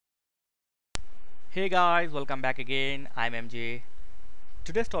Hey guys, welcome back again. I'm MJ.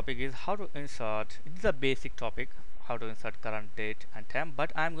 Today's topic is how to insert. It is a basic topic, how to insert current date and time,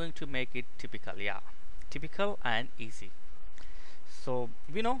 but I'm going to make it typical. Yeah, typical and easy. So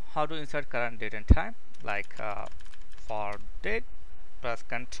we know how to insert current date and time. Like for date, press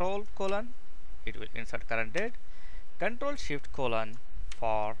Control colon, it will insert current date. Control Shift colon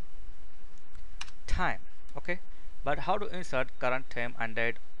for time. Okay, but how to insert current time and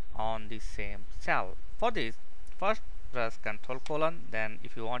date on the same cell? For this, first press Control colon, then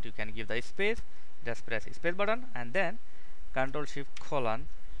if you want you can give the space, just press space button and then Control Shift colon,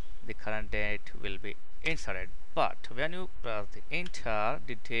 the current date will be inserted. But when you press the enter,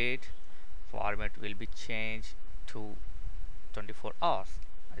 the date format will be changed to 24 hours,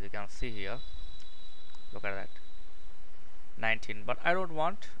 as you can see here. Look at that, 19, but I don't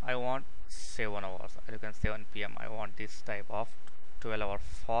want, I want 7 hours, as you can 7 p.m. I want this type of 12-hour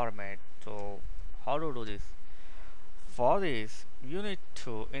format. So how to do this? For this you need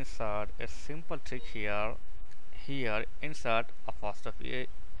to insert a simple trick here. Insert apostrophe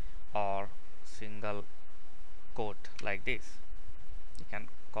or single quote like this. You can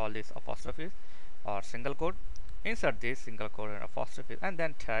call this apostrophe or single quote. Insert this single quote and apostrophe and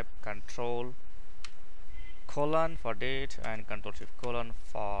then type Control colon for date and Control Shift colon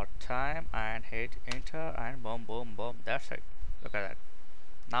for time and hit enter and boom boom boom, that's it. Look at that.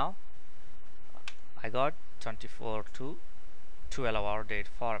 Now I got 24 to 12-hour date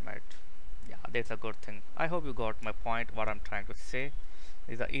format. Yeah, that's a good thing. I hope you got my point, what I'm trying to say.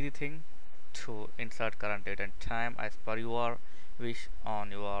 Is an easy thing to insert current date and time as per your wish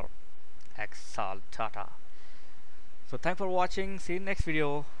on your Excel data. So thanks for watching. See you next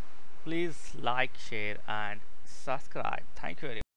video. Please like, share and subscribe. Thank you very much.